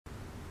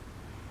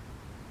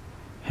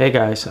Hey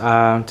guys,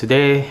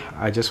 today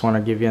I just want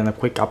to give you a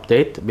quick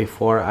update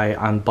before I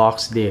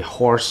unbox the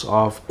horse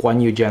of Guan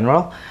Yu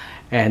General.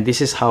 And this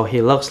is how he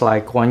looks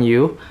like, Guan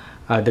Yu,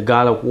 the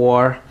God of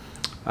War,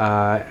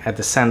 at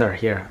the center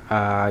here.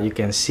 You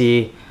can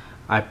see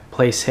I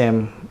place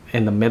him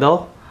in the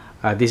middle.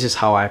 This is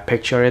how I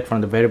picture it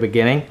from the very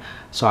beginning.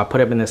 So I put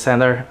him in the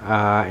center,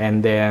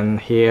 and then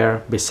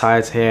here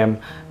besides him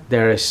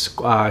there is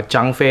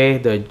Zhang Fei,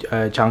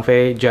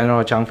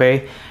 General Zhang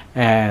Fei,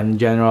 and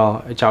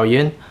General Zhao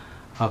Yun.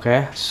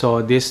 Okay,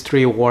 so these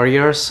three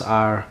warriors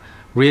are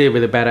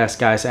really badass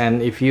guys. And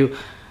if you,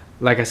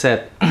 like I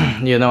said,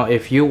 you know,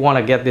 if you want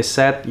to get this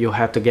set, you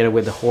have to get it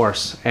with the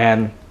horse.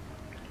 And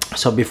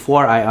so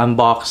before I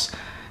unbox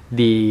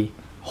the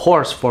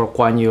horse for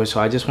Guan Yu,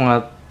 so I just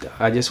want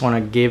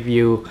to give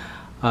you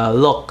a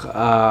look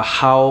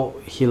how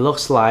he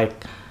looks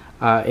like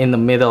in the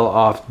middle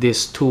of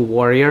these two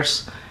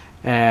warriors,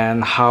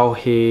 and how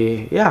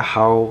he looks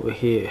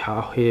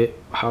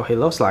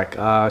like.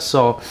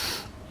 So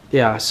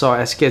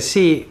as you can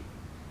see,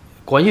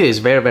 Guan Yu is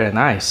very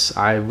nice.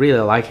 I really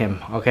like him.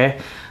 Okay,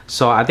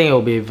 so I think it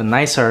will be even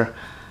nicer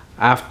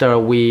after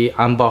we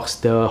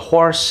unbox the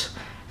horse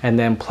and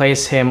then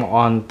place him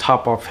on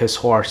top of his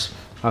horse.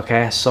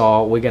 Okay,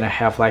 so we're gonna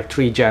have like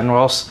three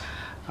generals,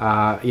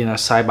 you know,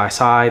 side by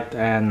side,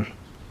 and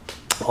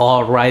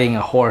all riding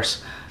a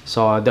horse.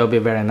 So that'll be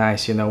very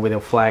nice, you know, with a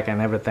flag and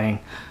everything.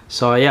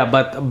 So yeah,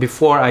 but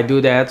before I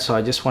do that, so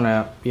I just want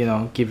to, you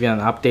know, give you an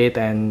update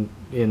and,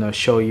 you know,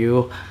 show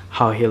you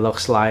how he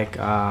looks like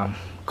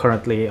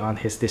currently on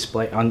his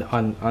display,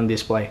 on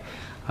display.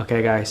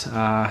 Okay guys,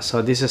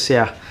 so this is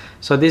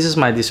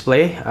my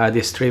display,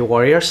 these three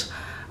warriors.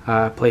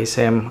 Place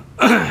him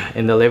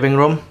in the living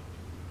room,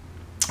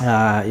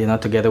 you know,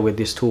 together with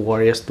these two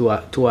warriors,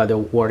 two other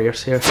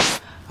warriors here.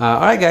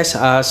 All right guys,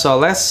 so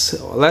let us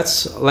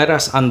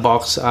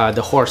unbox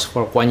the horse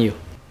for Guan Yu.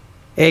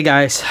 Hey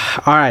guys,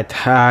 all right,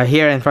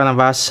 here in front of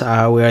us we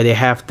already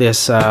have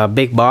this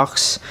big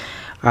box.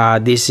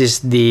 This is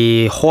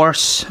the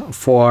horse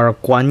for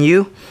Guan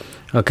Yu.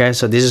 Okay,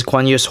 so this is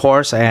Guan Yu's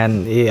horse,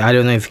 and I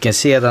don't know if you can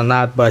see it or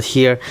not, but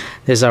here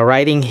there's a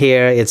writing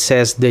here. It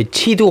says the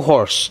Chitu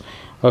horse.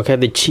 Okay,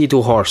 the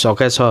Chitu horse.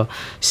 Okay, so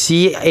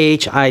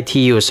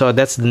C-H-I-T-U, so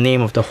that's the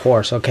name of the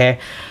horse. Okay,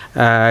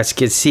 as you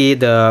can see,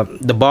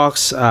 the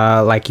box,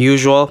 like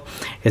usual,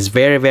 is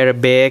very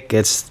big.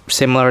 It's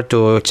similar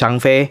to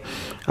Zhang Fei,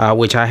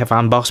 which I have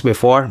unboxed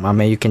before. I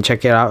mean, you can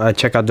check it out,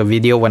 check out the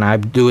video when I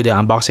do the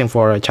unboxing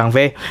for Zhang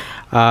Fei.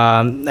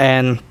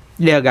 And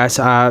yeah guys,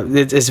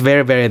 it's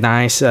very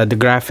nice. The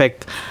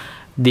graphic,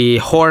 the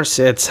horse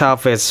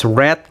itself is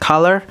red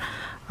color.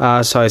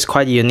 So it's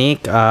quite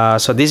unique.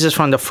 So this is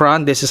from the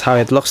front. This is how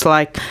it looks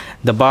like,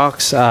 the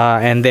box,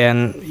 and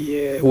then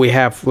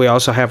we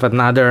also have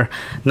another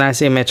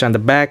nice image on the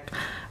back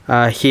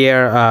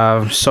here.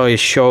 So it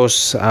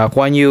shows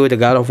Guan Yu, the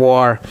God of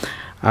War,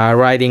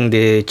 riding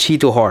the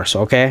Chitu horse.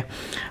 Okay,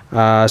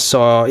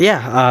 so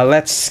yeah,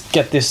 let's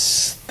get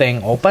this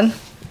thing open.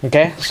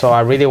 Okay, so I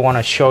really want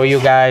to show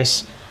you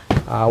guys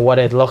what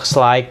it looks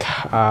like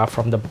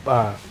from the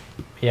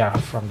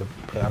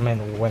I mean,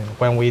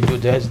 when we do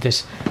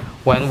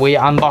when we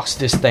unbox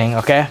this thing.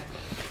 Okay,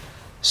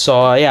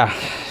 so yeah,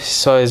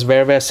 so it's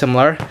very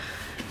similar.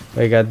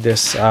 We got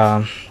this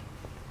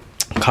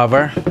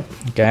cover.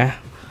 Okay,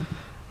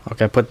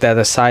 put that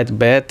aside a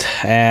bit,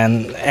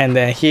 and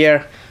then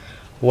here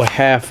we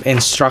have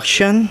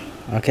instruction.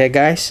 Okay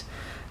guys,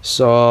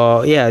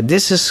 so yeah,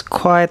 this is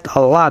quite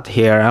a lot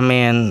here. I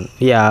mean,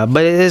 yeah,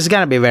 but it is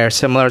gonna be very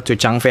similar to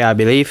Zhang Fei, I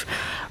believe.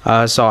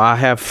 So I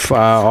have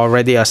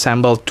already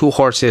assembled two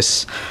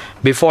horses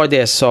before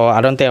this, so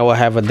I don't think I will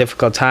have a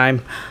difficult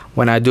time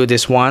when I do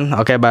this one.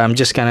 Okay, but I'm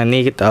just gonna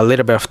need a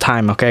little bit of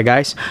time. Okay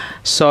guys,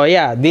 so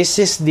yeah, this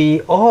is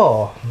the,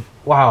 oh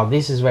wow,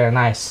 this is very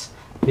nice.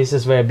 This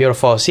is very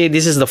beautiful. See,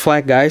 this is the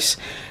flag guys.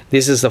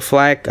 This is the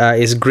flag,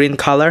 is green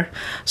color.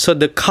 So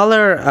the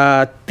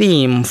color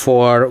theme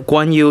for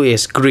Guan Yu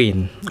is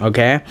green.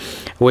 Okay,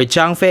 with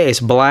Zhang Fei is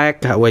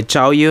black, with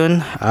Zhao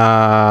Yun,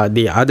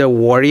 the other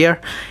warrior,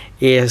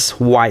 is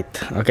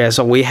white. Okay,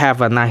 so we have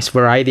a nice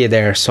variety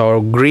there.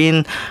 So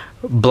green,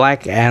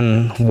 black,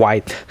 and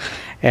white.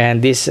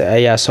 And this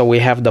yeah, so we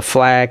have the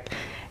flag.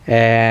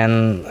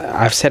 And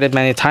I've said it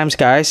many times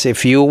guys,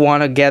 if you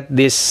want to get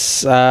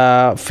this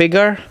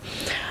figure,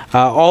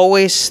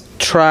 always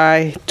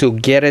try to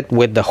get it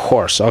with the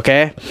horse.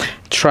 Okay,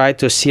 try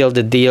to seal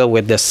the deal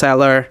with the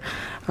seller,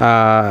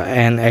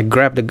 and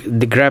grab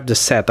the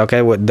set.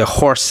 Okay, with the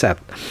horse set.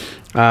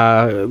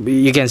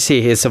 You can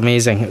see it's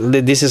amazing.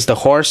 This is the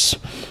horse.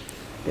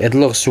 It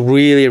looks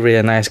really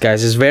nice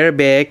guys. It's very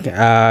big.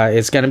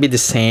 It's gonna be the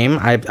same,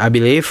 I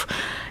believe,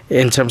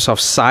 in terms of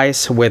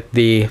size with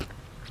the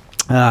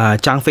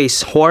Zhang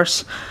Fei's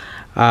horse.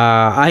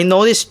 I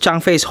noticed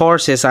Zhang Fei's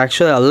horse is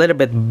actually a little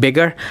bit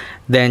bigger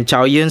than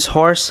Zhao Yun's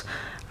horse,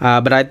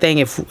 but I think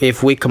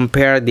if we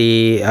compare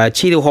the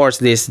Chitu horse,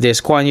 this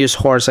Guan Yu's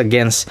horse,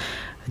 against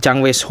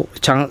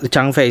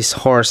Zhang Fei's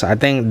horse. I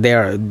think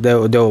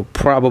they'll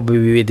probably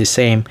be the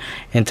same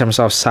in terms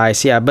of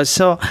size. Yeah, but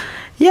so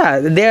yeah,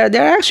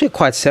 they're actually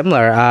quite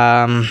similar.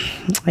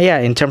 Yeah,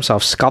 in terms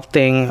of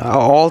sculpting,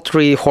 all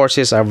three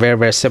horses are very,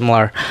 very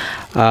similar.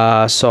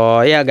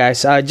 So yeah,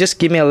 guys, just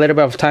give me a little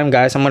bit of time,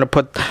 guys. I'm gonna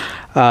put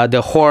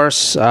the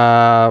horse,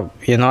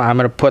 you know, I'm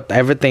gonna put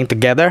everything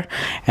together,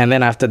 and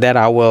then after that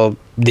I will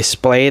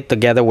display it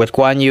together with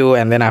Guan Yu,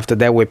 and then after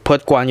that we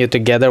put Guan Yu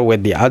together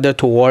with the other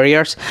two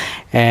warriors,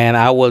 and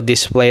I will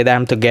display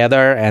them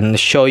together and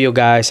show you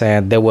guys,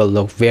 and they will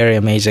look very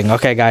amazing.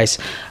 Okay guys,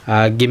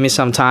 give me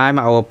some time.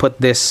 I will put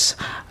this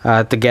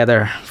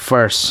together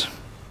first.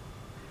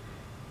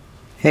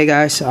 Hey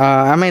guys,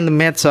 I'm in the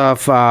midst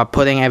of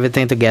putting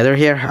everything together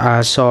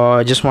here, so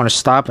I just want to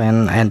stop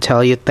and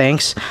tell you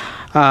thanks.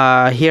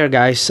 Here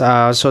guys,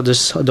 so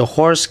the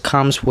horse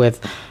comes with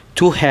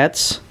two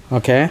heads.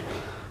 Okay,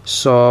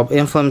 so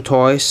Inflames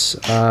Toys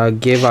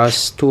give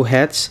us two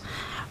heads.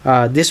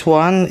 This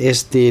one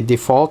is the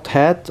default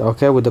head,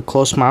 okay, with the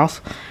closed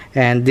mouth,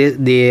 and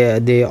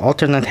the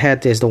alternate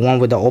head is the one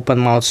with the open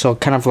mouth, so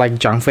kind of like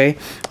Zhang Fei.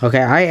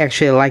 Okay, I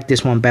actually like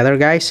this one better,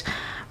 guys.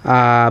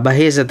 But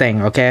here's the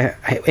thing, okay,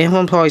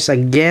 Inflames Toys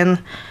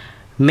again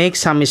make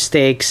some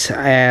mistakes,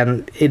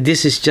 and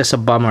this is just a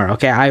bummer.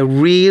 Okay, I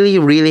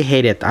really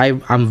hate it.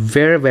 I'm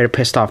very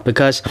pissed off,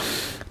 because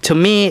to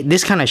me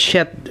this kind of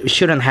shit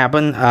shouldn't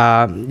happen,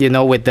 you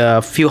know, with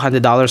the few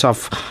 $100s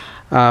of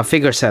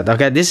figure set.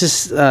 Okay, this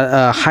is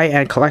a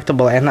high-end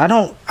collectible, and I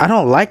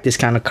don't like this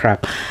kind of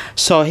crap.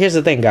 So here's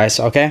the thing, guys.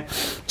 Okay,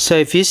 so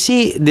if you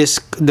see this,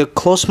 the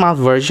closed mouth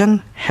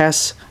version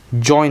has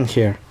joint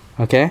here.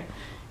 Okay,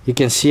 you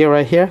can see it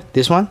right here,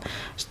 this one,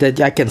 so that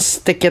I can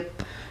stick it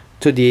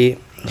to the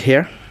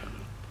here.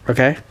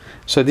 Okay,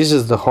 so this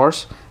is the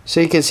horse, so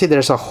you can see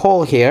there's a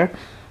hole here.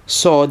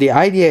 So the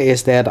idea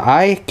is that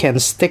I can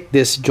stick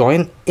this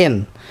joint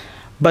in,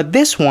 but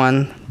this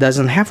one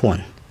doesn't have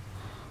one.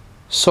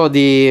 So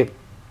the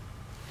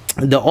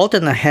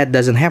alternate head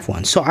doesn't have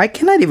one, so I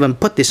cannot even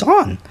put this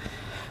on.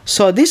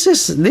 So this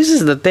is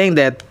the thing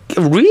that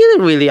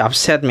really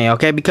upset me.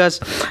 Okay, because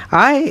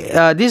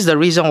this is the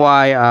reason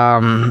why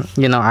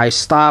you know, I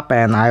stop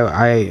and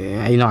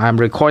I you know, I'm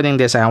recording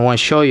this, and I want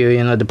to show you,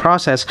 you know, the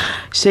process,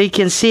 so you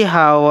can see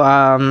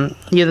how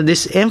you know,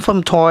 this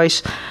Inflames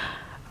Toys,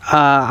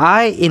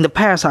 in the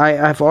past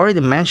I've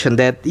already mentioned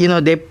that, you know,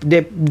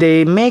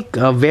 they make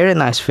a very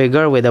nice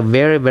figure with a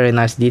very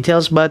nice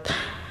details,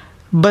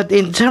 but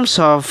in terms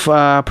of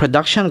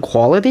production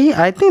quality,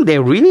 I think they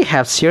really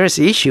have serious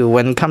issue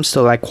when it comes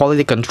to like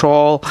quality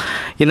control,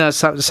 you know,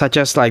 such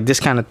as like this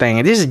kind of thing.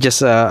 And this is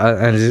just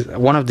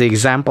one of the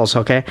examples.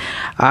 Okay,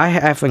 I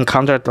have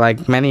encountered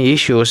like many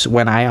issues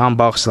when I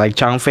unbox like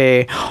Zhang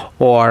Fei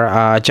or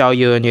Zhao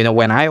Yun. You know,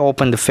 when I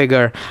open the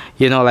figure,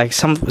 you know, like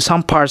some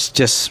parts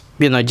just,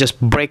 you know, just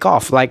break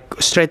off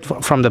like straight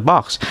from the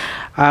box,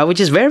 which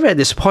is very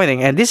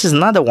disappointing. And this is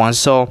another one.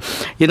 So,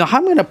 you know, how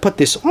I'm gonna put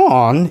this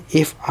on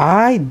if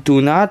I do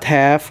not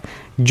have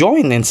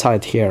joint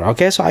inside here?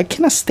 Okay, so I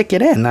cannot stick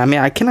it in. I mean,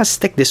 I cannot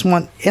stick this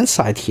one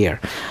inside here,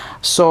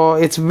 so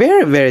it's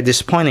very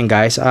disappointing,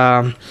 guys.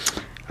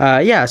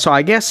 Yeah, so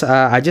I guess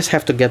I just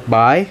have to get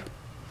by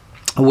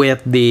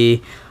with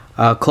the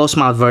closed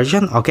mouth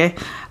version. Okay,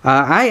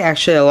 I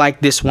actually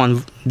like this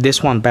one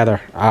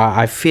better.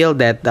 I feel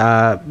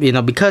that you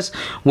know, because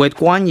with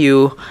Guan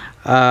Yu,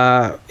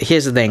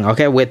 here's the thing.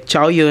 Okay, with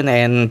Zhao Yun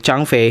and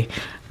Zhang Fei,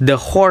 the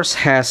horse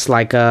has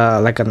like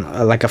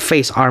a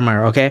face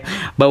armor. Okay,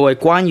 but with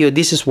Guan Yu,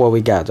 this is what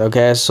we got.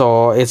 Okay,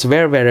 so it's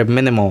very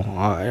minimal.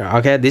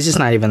 Okay, this is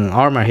not even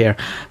armor here.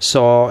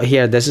 So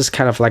here, this is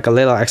kind of like a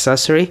little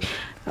accessory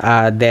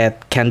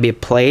that can be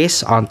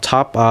placed on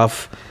top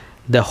of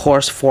the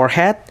horse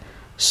forehead,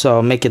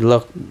 so make it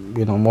look,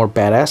 you know, more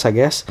badass, I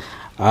guess.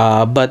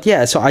 But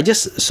yeah,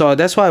 so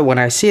that's why when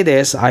I see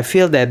this, I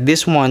feel that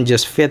this one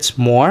just fits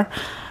more.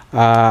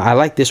 I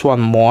like this one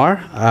more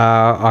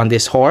on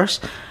this horse.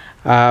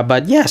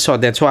 But yeah, so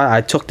that's why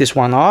I took this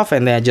one off,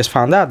 and then I just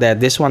found out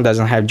that this one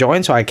doesn't have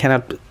joints, so I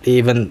cannot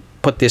even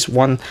put this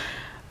one,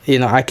 you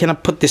know, I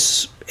cannot put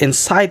this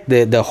inside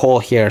the hole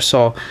here.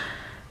 So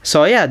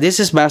yeah,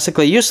 this is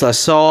basically useless.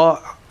 So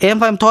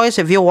Inflames Toys,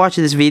 if you watch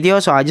this video,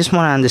 so I just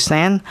want to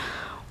understand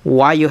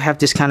why you have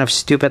this kind of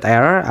stupid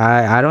error.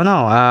 I don't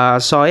know.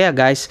 So yeah,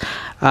 guys,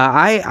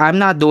 I'm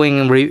not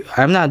doing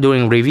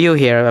review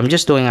here. I'm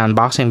just doing an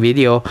unboxing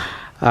video.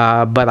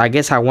 But I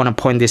guess I want to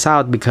point this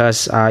out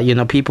because you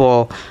know,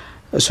 people,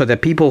 so the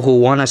people who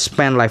want to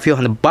spend like few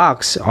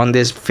 $100 on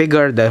this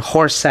figure, the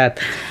horse set,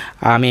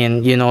 I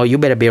mean, you know, you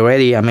better be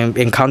ready. I mean,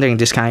 encountering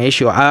this kind of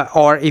issue.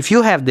 Or if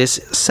you have this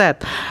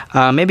set,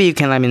 maybe you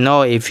can let me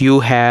know if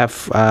you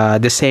have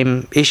the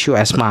same issue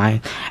as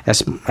me.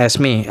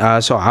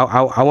 So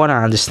I want to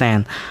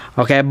understand.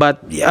 Okay,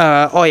 but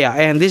oh yeah,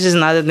 and this is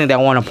another thing that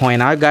I want to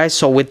point out, guys.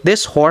 So with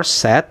this horse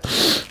set,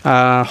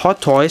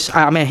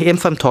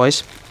 Inflames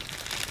Toys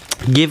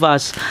give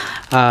us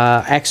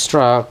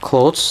extra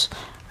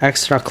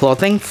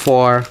clothing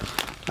for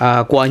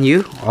Guan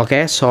Yu.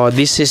 Okay, so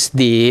this is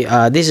the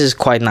this is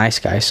quite nice,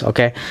 guys.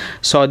 Okay,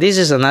 so this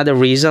is another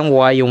reason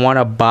why you want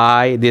to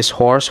buy this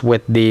horse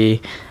with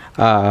the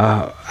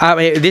I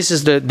mean, this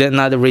is the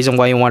another reason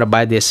why you want to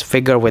buy this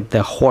figure with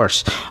the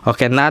horse.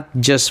 Okay, not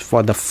just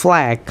for the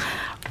flag,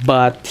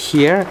 but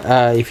here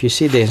if you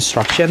see the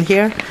instruction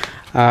here,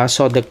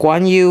 so the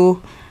Guan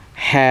Yu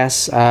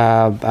has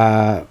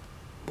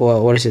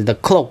what is it, the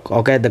cloak.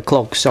 Okay, the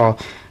cloak.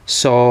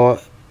 So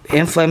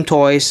Inflame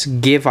Toys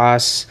give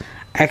us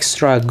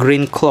extra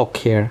green cloak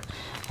here,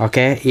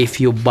 okay, if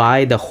you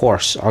buy the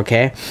horse.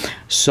 Okay,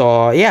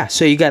 so yeah,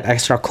 so you get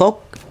extra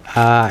cloak,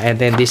 and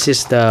then this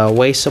is the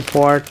waist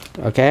support.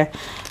 Okay,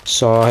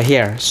 so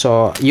here,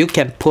 so you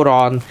can put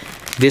on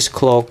this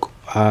cloak,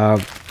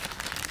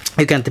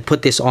 you can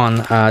put this on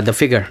the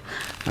figure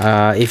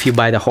if you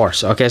buy the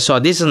horse. Okay, so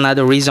this is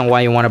another reason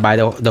why you want to buy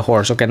the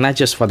horse. Okay, not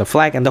just for the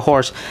flag and the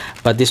horse,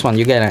 but this one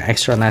you get an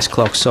extra nice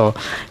cloak, so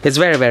it's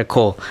very, very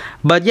cool.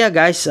 But yeah,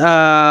 guys,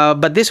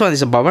 but this one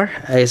is a bummer.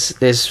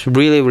 It's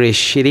really, really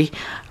shitty.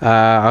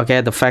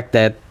 Okay, the fact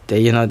that,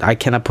 you know, I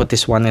cannot put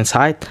this one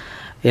inside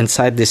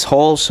this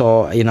hole,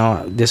 so you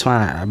know, this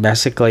one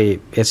basically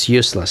it's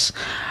useless.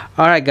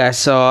 All right, guys,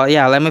 so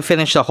yeah, let me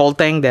finish the whole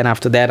thing, then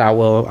after that I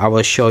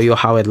will show you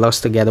how it looks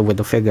together with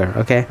the figure.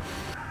 Okay.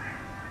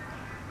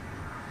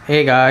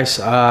 Hey guys,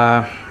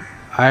 I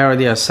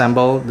already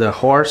assembled the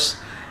horse,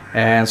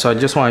 and so I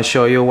just want to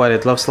show you what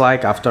it looks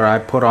like after I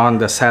put on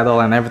the saddle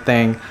and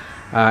everything.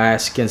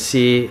 As you can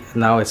see,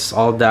 now it's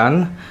all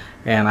done,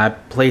 and I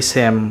place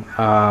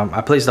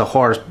the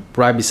horse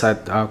right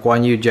beside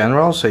Guan Yu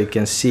General, so you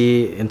can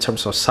see in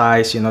terms of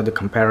size, you know, the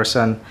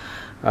comparison.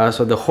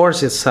 So the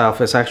horse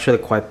itself is actually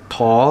quite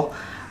tall,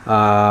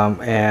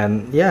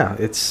 and yeah,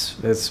 it's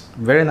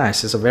very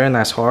nice. It's a very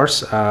nice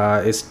horse.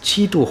 It's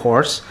Chitu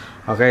horse.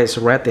 Okay, it's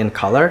red in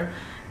color,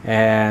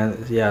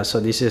 and yeah, so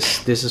this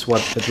is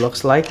what it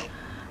looks like.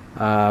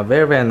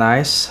 Very, very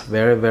nice,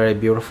 very, very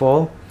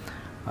beautiful.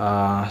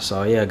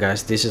 So yeah,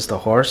 guys, this is the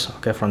horse,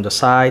 okay, from the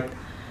side,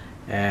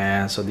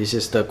 and so this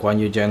is the Guan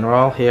Yu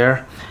General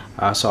here.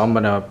 So I'm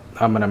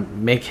gonna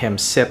make him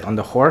sit on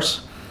the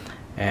horse,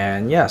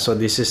 and yeah, so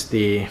this is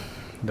the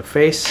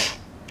face,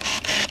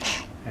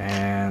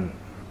 and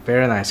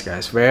very nice,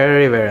 guys,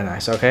 very, very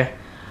nice. Okay,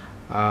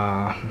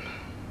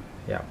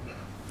 yeah.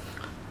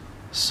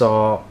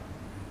 So,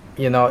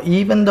 you know,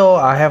 even though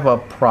I have a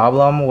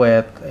problem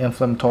with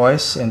Inflame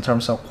Toys in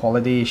terms of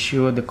quality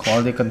issue, the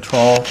quality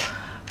control,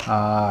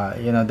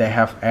 you know, they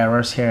have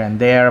errors here and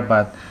there,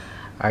 but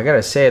I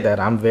gotta say that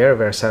I'm very,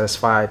 very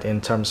satisfied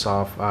in terms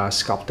of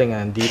sculpting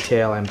and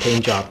detail and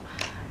paint job.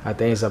 I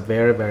think it's a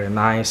very, very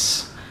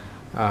nice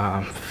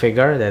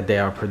figure that they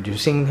are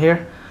producing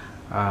here.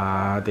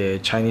 The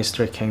Chinese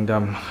Three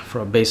Kingdom,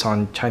 based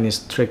on Chinese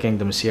Three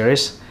Kingdom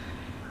series.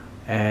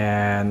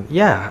 And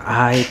yeah,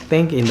 I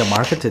think in the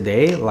market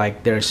today,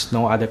 like, there's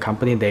no other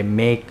company they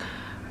make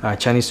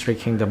Chinese Three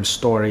Kingdom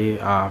story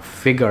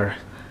figure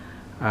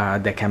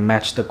that can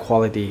match the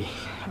quality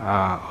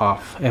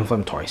of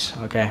Inflame Toys.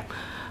 Okay,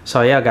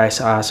 so yeah, guys,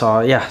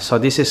 so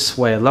this is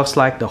what it looks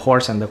like, the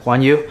horse and the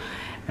Guan Yu,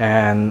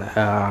 and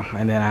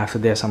then after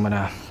this I'm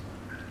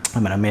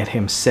gonna make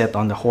him sit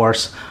on the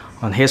horse,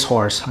 on his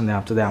horse, and then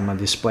after that I'm gonna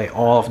display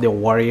all of the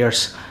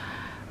warriors,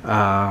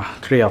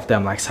 3 of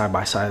them, like, side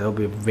by side. It'll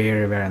be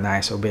very, very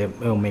nice.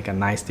 It'll make a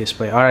nice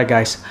display. All right,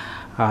 guys,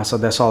 so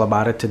that's all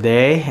about it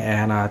today,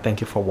 and thank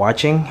you for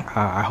watching.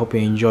 I hope you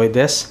enjoyed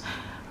this,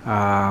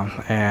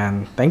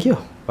 and thank you.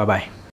 Bye bye.